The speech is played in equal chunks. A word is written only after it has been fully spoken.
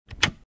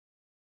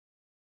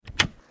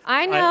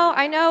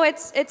I know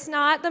it's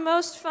not the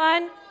most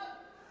fun.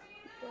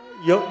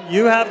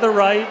 You have the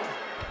right.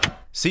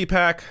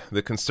 CPAC,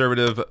 the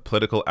Conservative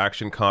Political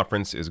Action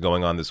Conference, is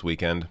going on this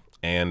weekend,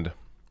 and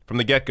from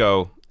the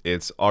get-go,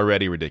 it's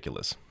already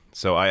ridiculous.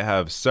 So I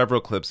have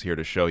several clips here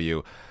to show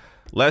you.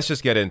 Let's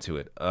just get into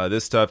it.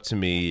 This stuff to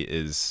me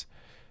is,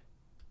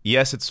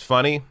 yes, it's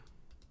funny.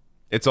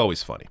 It's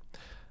always funny.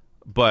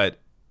 But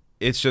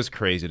it's just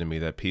crazy to me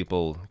that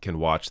people can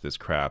watch this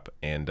crap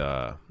and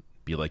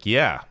be like,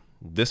 yeah,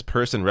 this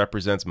person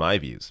represents my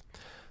views.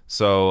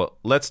 So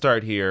let's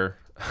start here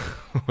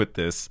with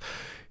this.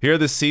 Here are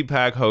the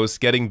CPAC hosts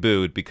getting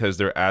booed because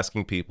they're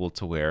asking people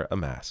to wear a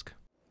mask.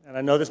 And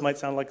I know this might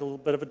sound like a little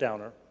bit of a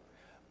downer,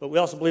 but we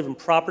also believe in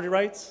property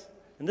rights,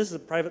 and this is a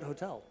private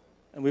hotel.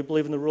 And we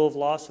believe in the rule of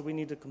law, so we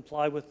need to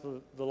comply with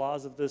the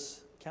laws of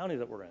this county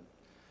that we're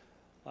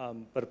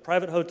in. But a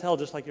private hotel,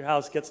 just like your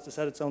house, gets to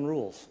set its own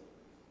rules.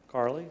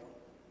 Carly,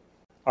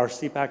 our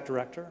CPAC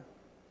director.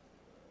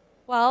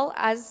 Well,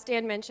 as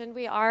Dan mentioned,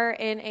 we are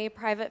in a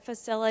private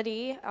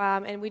facility,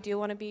 and we do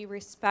want to be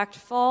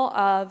respectful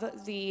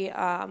of the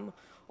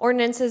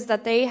ordinances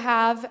that they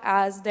have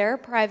as their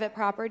private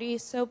property.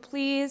 So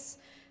please,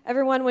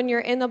 everyone, when you're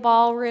in the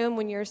ballroom,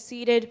 when you're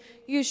seated,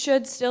 you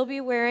should still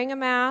be wearing a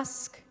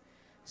mask.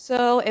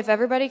 So if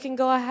everybody can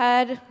go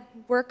ahead,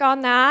 work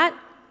on that.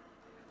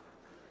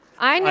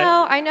 I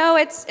know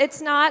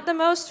it's not the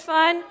most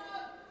fun.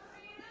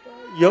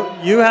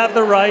 You have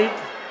the right.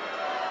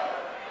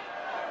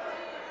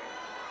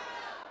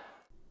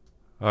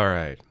 All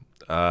right.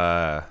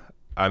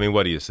 I mean,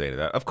 what do you say to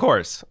that? Of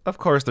course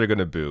they're going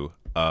to boo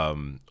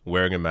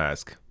wearing a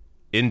mask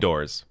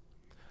indoors.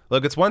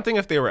 Look, it's one thing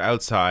if they were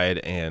outside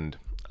and,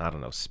 I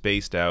don't know,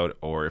 spaced out,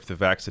 or if the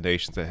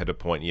vaccinations had hit a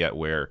point yet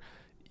where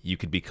you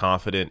could be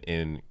confident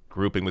in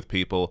grouping with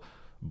people,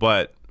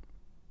 but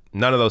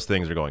none of those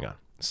things are going on.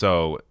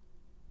 So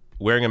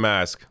wearing a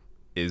mask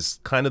is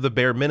kind of the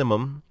bare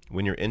minimum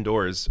when you're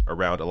indoors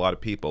around a lot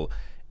of people,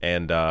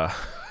 and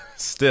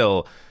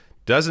still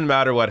doesn't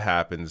matter what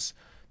happens,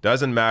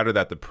 doesn't matter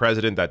that the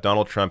president, that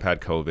Donald Trump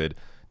had COVID,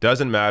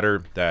 doesn't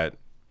matter that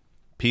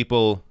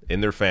people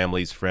in their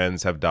families,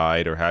 friends have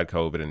died or had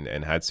COVID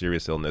and had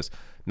serious illness.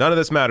 None of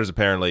this matters,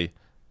 apparently.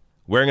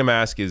 Wearing a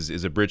mask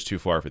is a bridge too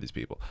far for these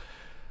people.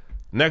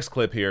 Next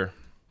clip here.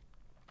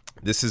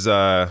 This is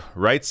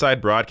Right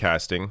Side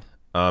Broadcasting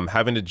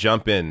having to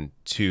jump in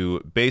to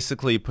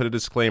basically put a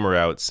disclaimer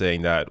out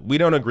saying that we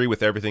don't agree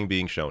with everything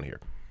being shown here.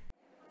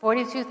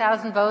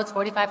 42,000 votes,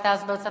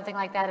 45,000 votes, something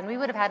like that, and we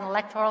would have had an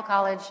electoral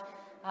college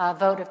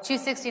vote of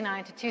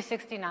 269 to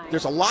 269.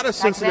 There's a lot of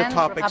sensitive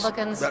topics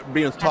that are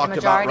being talked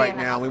about right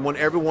now. We want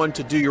everyone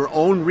to do your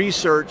own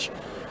research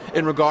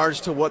in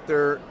regards to what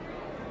they're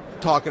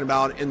talking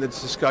about in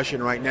this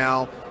discussion right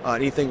now,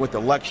 anything with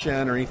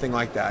election or anything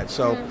like that.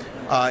 So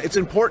it's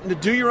important to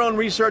do your own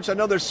research. I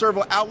know there's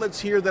several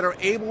outlets here that are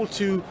able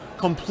to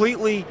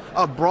completely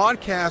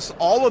broadcast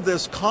all of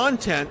this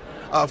content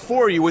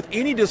for you with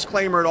any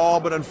disclaimer at all,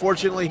 but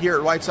unfortunately here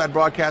at Right Side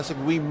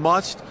Broadcasting, we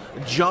must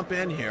jump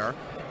in here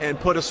and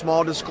put a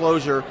small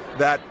disclosure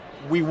that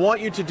we want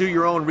you to do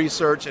your own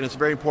research, and it's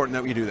very important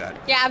that we do that.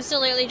 Yeah,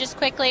 absolutely. Just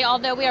quickly,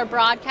 although we are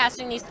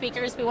broadcasting these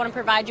speakers, we want to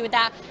provide you with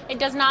that. It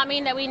does not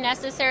mean that we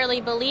necessarily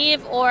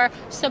believe or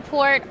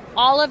support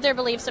all of their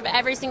beliefs of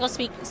every single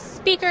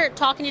speaker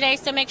talking today,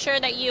 so make sure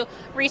that you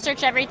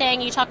research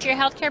everything. You talk to your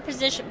healthcare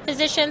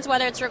physicians,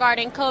 whether it's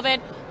regarding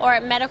COVID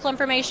or medical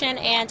information,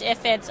 and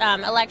if it's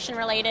election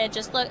related,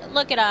 just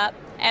look it up.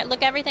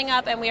 Look everything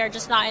up, and we are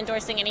just not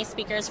endorsing any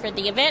speakers for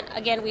the event.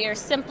 Again, we are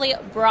simply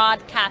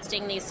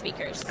broadcasting these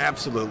speakers.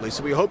 Absolutely.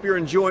 So we hope you're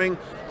enjoying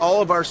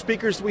all of our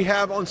speakers we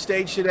have on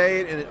stage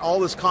today and all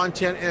this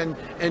content. And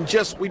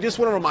we just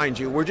want to remind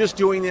you, we're just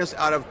doing this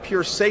out of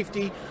pure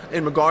safety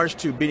in regards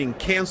to being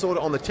canceled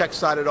on the tech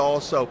side at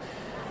all. So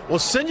we'll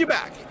send you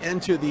back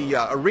into the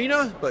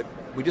arena, but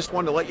we just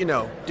wanted to let you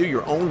know, do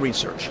your own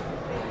research.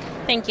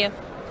 Thank you.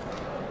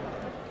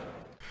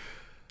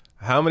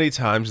 How many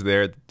times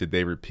there did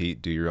they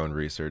repeat, do your own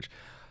research?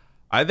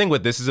 I think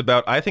what this is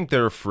about, I think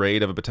they're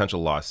afraid of a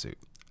potential lawsuit.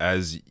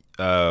 As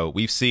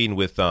we've seen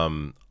with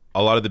a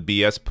lot of the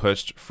BS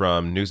pushed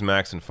from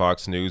Newsmax and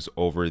Fox News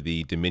over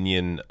the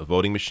Dominion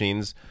voting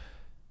machines,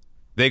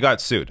 they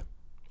got sued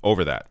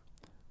over that.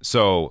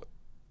 So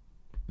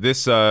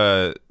this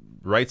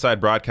Right Side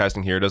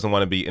Broadcasting here doesn't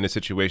want to be in a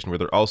situation where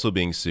they're also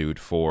being sued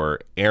for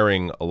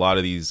airing a lot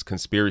of these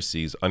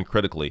conspiracies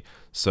uncritically.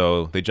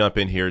 So they jump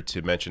in here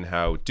to mention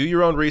how, do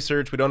your own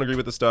research, we don't agree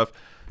with the stuff,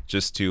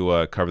 just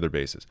to cover their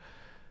bases.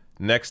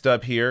 Next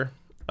up here,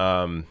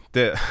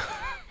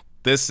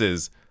 this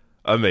is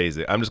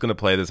amazing. I'm just going to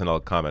play this and I'll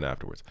comment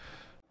afterwards.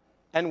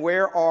 And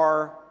where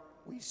are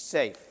we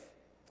safe?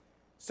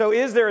 So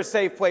is there a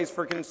safe place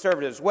for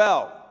conservatives?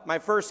 Well, my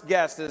first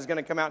guest that is going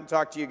to come out and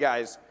talk to you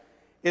guys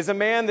is a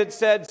man that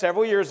said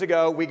several years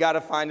ago, we got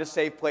to find a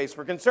safe place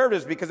for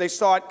conservatives because they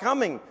saw it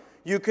coming.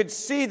 You could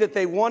see that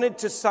they wanted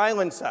to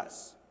silence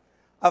us.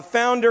 A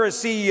founder, a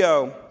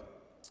CEO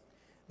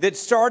that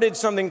started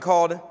something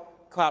called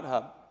Clout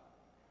Hub,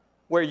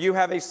 where you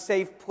have a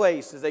safe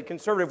place as a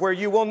conservative, where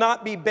you will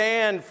not be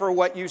banned for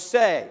what you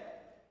say.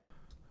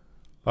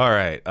 All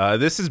right,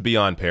 this is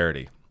beyond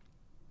parody.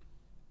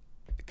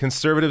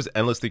 Conservatives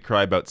endlessly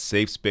cry about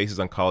safe spaces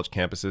on college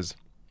campuses.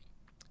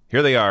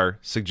 Here they are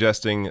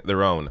suggesting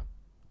their own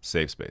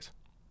safe space.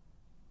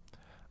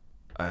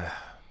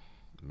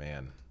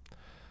 Man.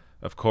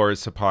 Of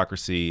course,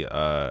 hypocrisy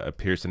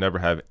appears to never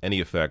have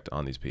any effect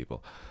on these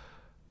people.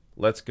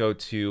 Let's go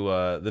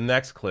to the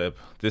next clip.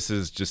 This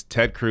is just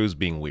Ted Cruz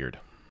being weird.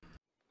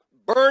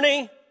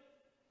 Bernie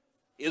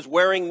is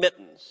wearing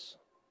mittens.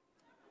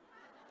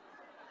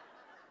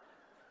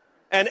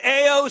 And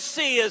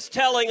AOC is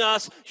telling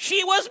us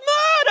she was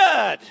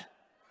murdered.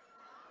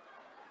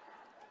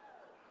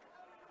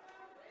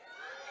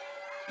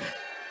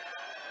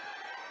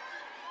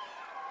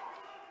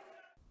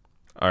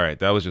 All right,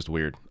 that was just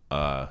weird.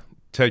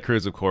 Ted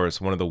Cruz, of course,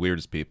 one of the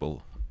weirdest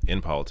people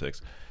in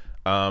politics.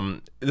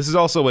 This is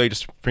also a way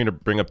just for me to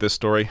bring up this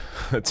story.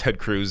 Ted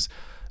Cruz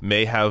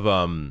may have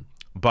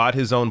bought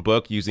his own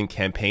book using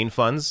campaign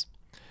funds.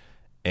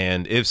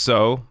 And if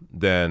so,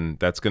 then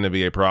that's going to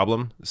be a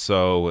problem.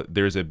 So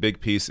there's a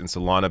big piece in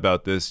Salon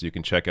about this. You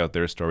can check out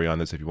their story on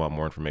this if you want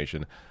more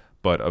information.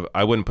 But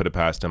I wouldn't put it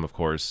past him, of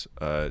course,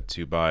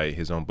 to buy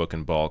his own book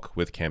in bulk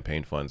with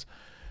campaign funds.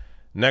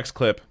 Next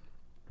clip.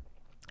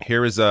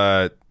 Here is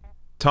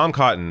Tom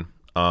Cotton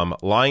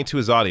lying to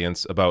his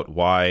audience about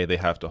why they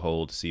have to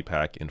hold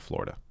CPAC in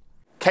Florida.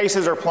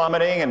 Cases are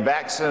plummeting and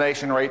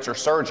vaccination rates are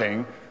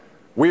surging.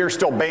 We are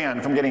still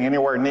banned from getting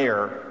anywhere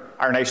near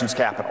our nation's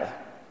capital.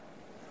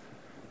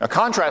 Now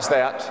contrast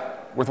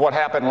that with what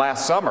happened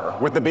last summer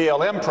with the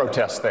BLM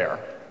protests there.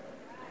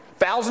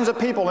 Thousands of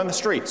people in the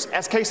streets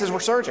as cases were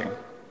surging.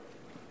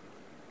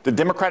 Did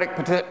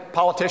Democratic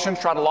politicians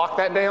try to lock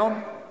that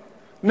down?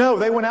 No,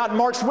 they went out and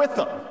marched with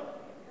them.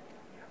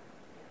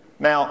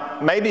 Now,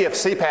 maybe if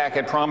CPAC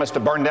had promised to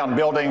burn down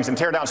buildings and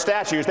tear down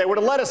statues, they would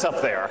have let us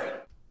up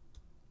there.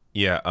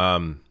 Yeah,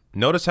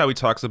 notice how he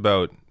talks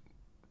about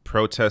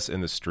protests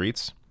in the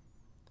streets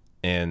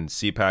and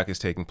CPAC is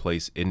taking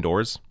place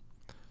indoors.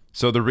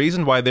 So the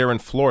reason why they're in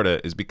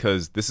Florida is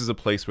because this is a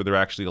place where they're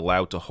actually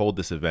allowed to hold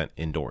this event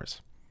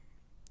indoors.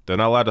 They're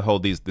not allowed to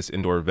hold this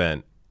indoor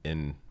event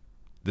in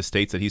the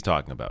states that he's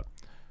talking about.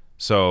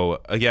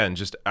 So again,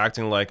 just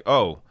acting like,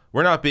 oh,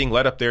 we're not being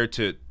let up there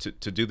to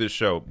do this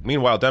show.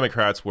 Meanwhile,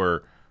 Democrats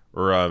were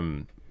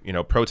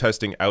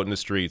protesting out in the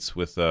streets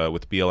with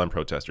BLM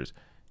protesters.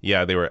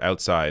 Yeah, they were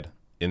outside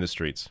in the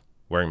streets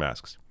wearing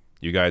masks.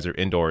 You guys are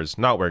indoors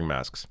not wearing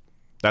masks.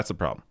 That's the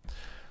problem.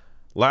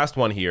 Last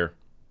one here.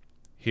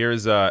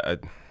 Here's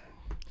Marsha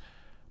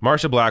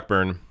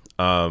Blackburn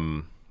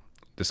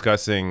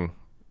discussing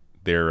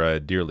their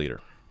dear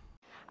leader.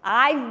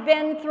 I've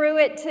been through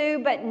it too,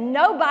 but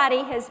nobody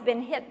has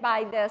been hit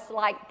by this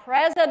like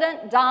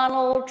President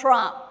Donald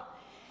Trump.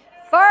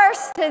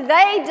 First,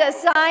 they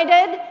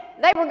decided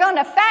they were going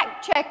to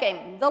fact-check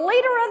him, the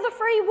leader of the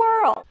free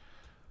world.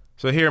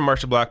 So here,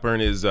 Marsha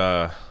Blackburn is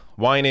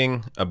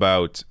whining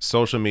about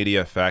social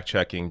media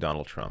fact-checking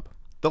Donald Trump.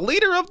 The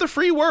leader of the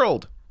free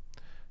world.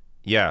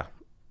 Yeah.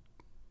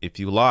 If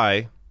you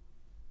lie,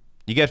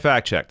 you get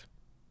fact-checked.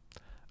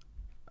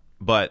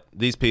 But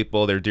these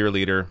people, their dear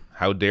leader,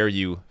 how dare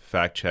you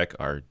fact-check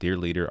our dear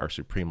leader, our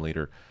supreme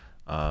leader.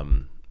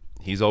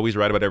 He's always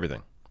right about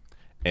everything.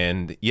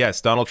 And yes,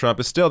 Donald Trump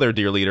is still their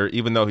dear leader,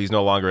 even though he's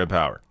no longer in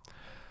power.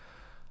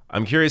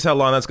 I'm curious how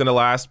long that's going to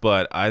last,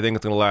 but I think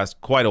it's going to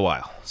last quite a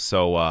while.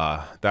 So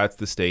that's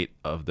the state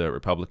of the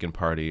Republican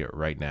Party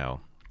right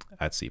now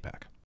at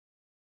CPAC.